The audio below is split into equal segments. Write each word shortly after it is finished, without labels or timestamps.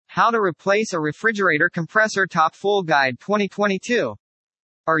How to replace a refrigerator compressor top full guide 2022.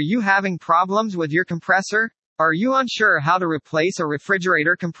 Are you having problems with your compressor? Are you unsure how to replace a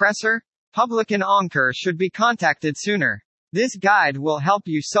refrigerator compressor? Public and Anker should be contacted sooner. This guide will help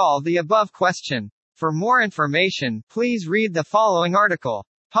you solve the above question. For more information, please read the following article.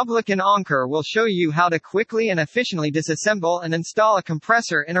 Public and Anker will show you how to quickly and efficiently disassemble and install a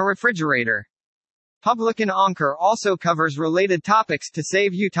compressor in a refrigerator. Public and Anker also covers related topics to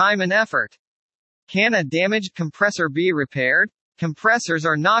save you time and effort. Can a damaged compressor be repaired? Compressors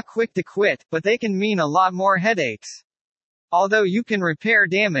are not quick to quit, but they can mean a lot more headaches. Although you can repair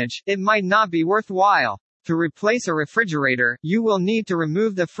damage, it might not be worthwhile. To replace a refrigerator, you will need to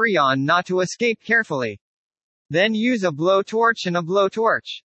remove the freon nut to escape carefully. Then use a blowtorch and a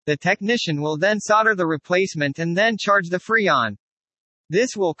blowtorch. The technician will then solder the replacement and then charge the freon.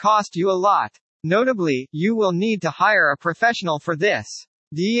 This will cost you a lot. Notably, you will need to hire a professional for this.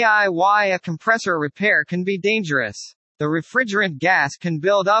 DIY a compressor repair can be dangerous. The refrigerant gas can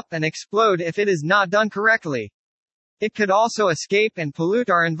build up and explode if it is not done correctly. It could also escape and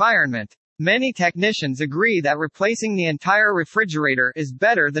pollute our environment. Many technicians agree that replacing the entire refrigerator is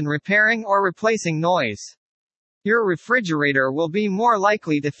better than repairing or replacing noise. Your refrigerator will be more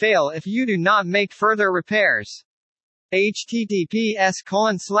likely to fail if you do not make further repairs.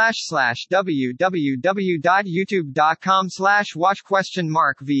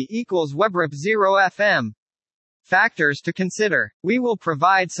 https://www.youtube.com/watch?v=webrip0fm. Factors to consider. We will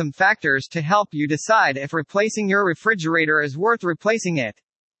provide some factors to help you decide if replacing your refrigerator is worth replacing it.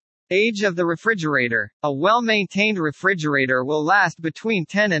 Age of the refrigerator. A well-maintained refrigerator will last between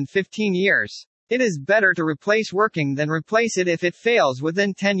 10 and 15 years. It is better to replace working than replace it if it fails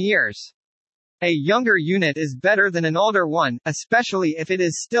within 10 years. A younger unit is better than an older one, especially if it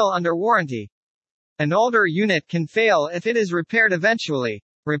is still under warranty. An older unit can fail if it is repaired eventually.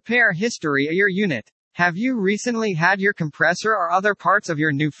 Repair history of your unit. Have you recently had your compressor or other parts of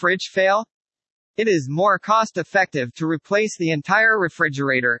your new fridge fail? It is more cost-effective to replace the entire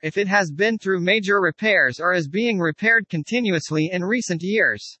refrigerator if it has been through major repairs or is being repaired continuously in recent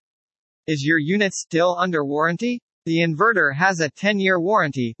years. Is your unit still under warranty? The inverter has a 10-year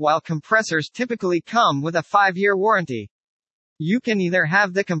warranty, while compressors typically come with a 5-year warranty. You can either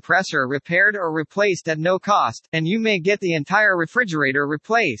have the compressor repaired or replaced at no cost, and you may get the entire refrigerator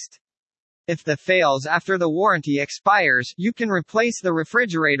replaced. If the fails after the warranty expires, you can replace the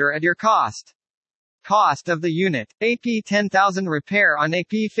refrigerator at your cost. Cost of the unit. AP10,000 repair on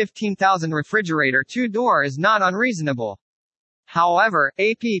AP15,000 refrigerator 2-door is not unreasonable. However,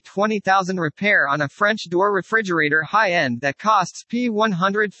 AP20,000 repair on a French door refrigerator high-end that costs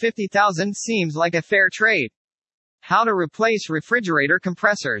P150,000 seems like a fair trade. How to replace refrigerator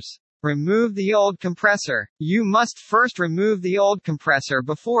compressors. Remove the old compressor. You must first remove the old compressor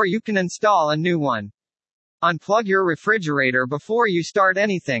before you can install a new one. Unplug your refrigerator before you start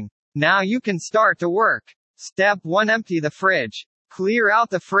anything. Now you can start to work. Step 1. Empty the fridge. Clear out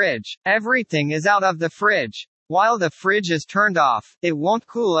the fridge. Everything is out of the fridge. While the fridge is turned off, it won't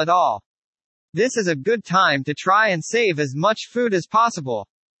cool at all. This is a good time to try and save as much food as possible.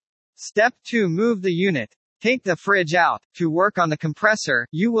 Step 2. Move the unit. Take the fridge out. To work on the compressor,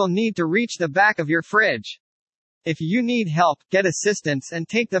 you will need to reach the back of your fridge. If you need help, get assistance and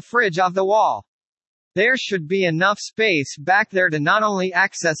take the fridge off the wall. There should be enough space back there to not only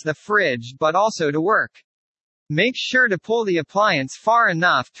access the fridge but also to work. Make sure to pull the appliance far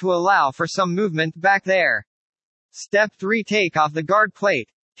enough to allow for some movement back there. Step 3. Take off the guard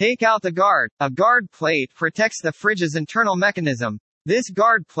plate. Take out the guard. A guard plate protects the fridge's internal mechanism. This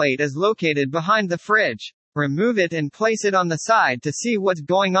guard plate is located behind the fridge. Remove it and place it on the side to see what's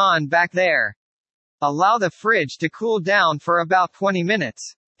going on back there. Allow the fridge to cool down for about 20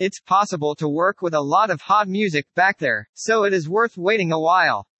 minutes. It's possible to work with a lot of hot music back there, so it is worth waiting a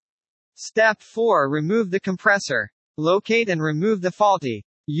while. Step 4. Remove the compressor. Locate and remove the faulty.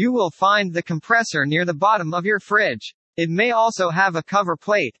 You will find the compressor near the bottom of your fridge. It may also have a cover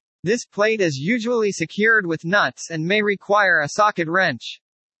plate. This plate is usually secured with nuts and may require a socket wrench.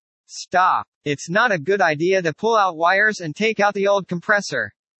 Stop. It's not a good idea to pull out wires and take out the old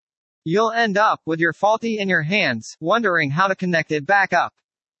compressor. You'll end up with your faulty in your hands, wondering how to connect it back up.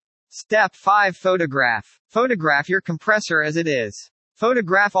 Step 5. Photograph. Photograph your compressor as it is.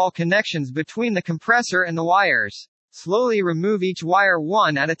 Photograph all connections between the compressor and the wires. Slowly remove each wire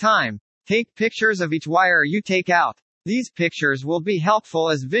one at a time. Take pictures of each wire you take out. These pictures will be helpful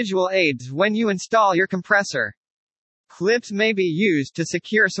as visual aids when you install your compressor. Clips may be used to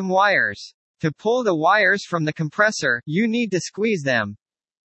secure some wires. To pull the wires from the compressor, you need to squeeze them.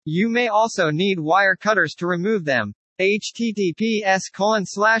 You may also need wire cutters to remove them.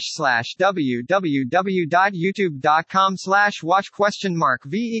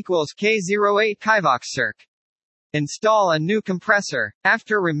 https://www.youtube.com/watch?v=k08 Kaivoxcirc. Install a new compressor.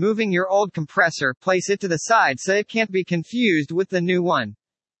 After removing your old compressor, place it to the side so it can't be confused with the new one.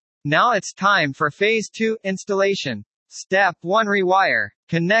 Now it's time for Phase 2 installation. Step 1: Rewire.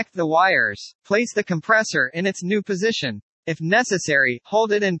 Connect the wires. Place the compressor in its new position. If necessary,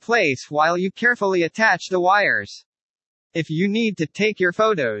 hold it in place while you carefully attach the wires. If you need to take your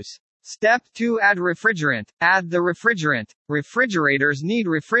photos. Step 2: Add refrigerant. Add the refrigerant. Refrigerators need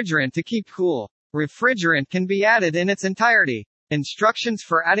refrigerant to keep cool. Refrigerant can be added in its entirety. Instructions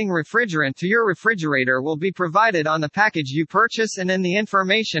for adding refrigerant to your refrigerator will be provided on the package you purchase and in the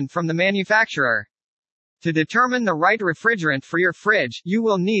information from the manufacturer. To determine the right refrigerant for your fridge, you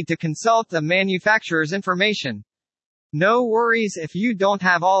will need to consult the manufacturer's information. No worries if you don't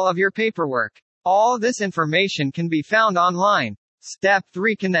have all of your paperwork. All this information can be found online. Step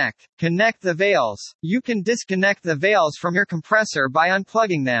 3: Connect. Connect the valves. You can disconnect the valves from your compressor by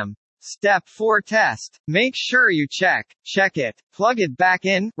unplugging them. Step 4: Test. Make sure you check it, plug it back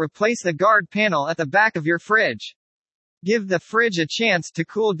in, replace the guard panel at the back of your fridge. Give the fridge a chance to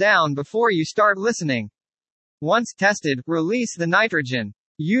cool down before you start listening. Once tested, release the nitrogen.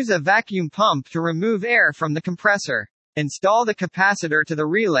 Use a vacuum pump to remove air from the compressor. Install the capacitor to the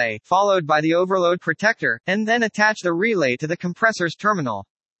relay, followed by the overload protector, and then attach the relay to the compressor's terminal.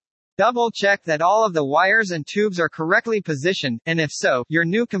 Double-check that all of the wires and tubes are correctly positioned, and if so, your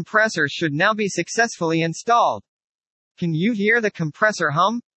new compressor should now be successfully installed. Can you hear the compressor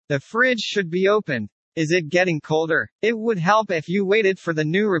hum? The fridge should be opened. Is it getting colder? It would help if you waited for the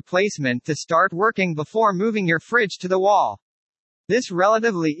new replacement to start working before moving your fridge to the wall. This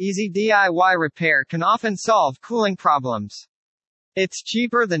relatively easy DIY repair can often solve cooling problems. It's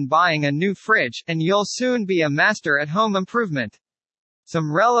cheaper than buying a new fridge, and you'll soon be a master at home improvement.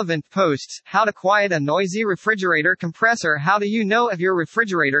 Some relevant posts: how to quiet a noisy refrigerator compressor, how do you know if your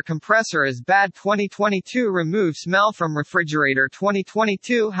refrigerator compressor is bad, 2022 remove smell from refrigerator,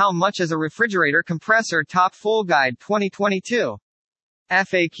 2022 how much is a refrigerator compressor, top full guide, 2022.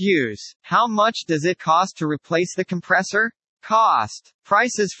 FAQs: how much does it cost to replace the compressor? Cost.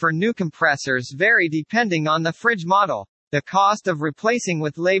 Prices for new compressors vary depending on the fridge model. The cost of replacing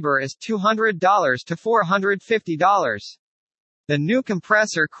with labor is $200 to $450. The new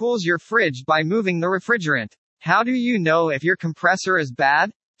compressor cools your fridge by moving the refrigerant. How do you know if your compressor is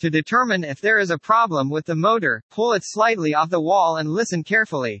bad? To determine if there is a problem with the motor, pull it slightly off the wall and listen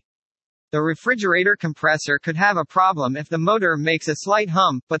carefully. The refrigerator compressor could have a problem if the motor makes a slight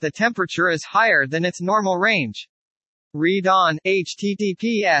hum, but the temperature is higher than its normal range. Read on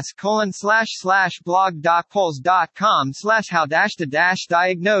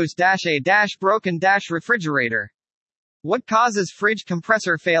https://blog.pols.com/how-to-diagnose-a-broken-refrigerator. What causes fridge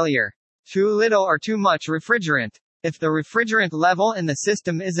compressor failure? Too little or too much refrigerant. If the refrigerant level in the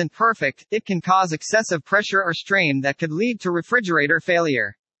system isn't perfect, it can cause excessive pressure or strain that could lead to refrigerator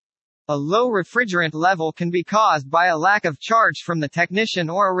failure. A low refrigerant level can be caused by a lack of charge from the technician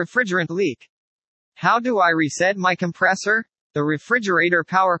or a refrigerant leak. How do I reset my compressor? The refrigerator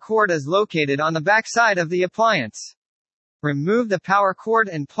power cord is located on the back side of the appliance. Remove the power cord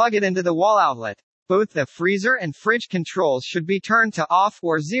and plug it into the wall outlet. Both the freezer and fridge controls should be turned to off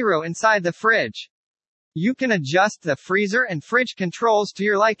or zero inside the fridge. You can adjust the freezer and fridge controls to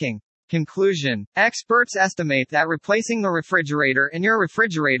your liking. Conclusion: experts estimate that replacing the refrigerator in your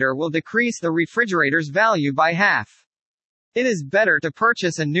refrigerator will decrease the refrigerator's value by half. It is better to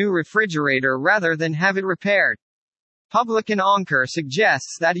purchase a new refrigerator rather than have it repaired. Publican Onker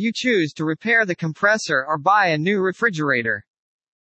suggests that you choose to repair the compressor or buy a new refrigerator.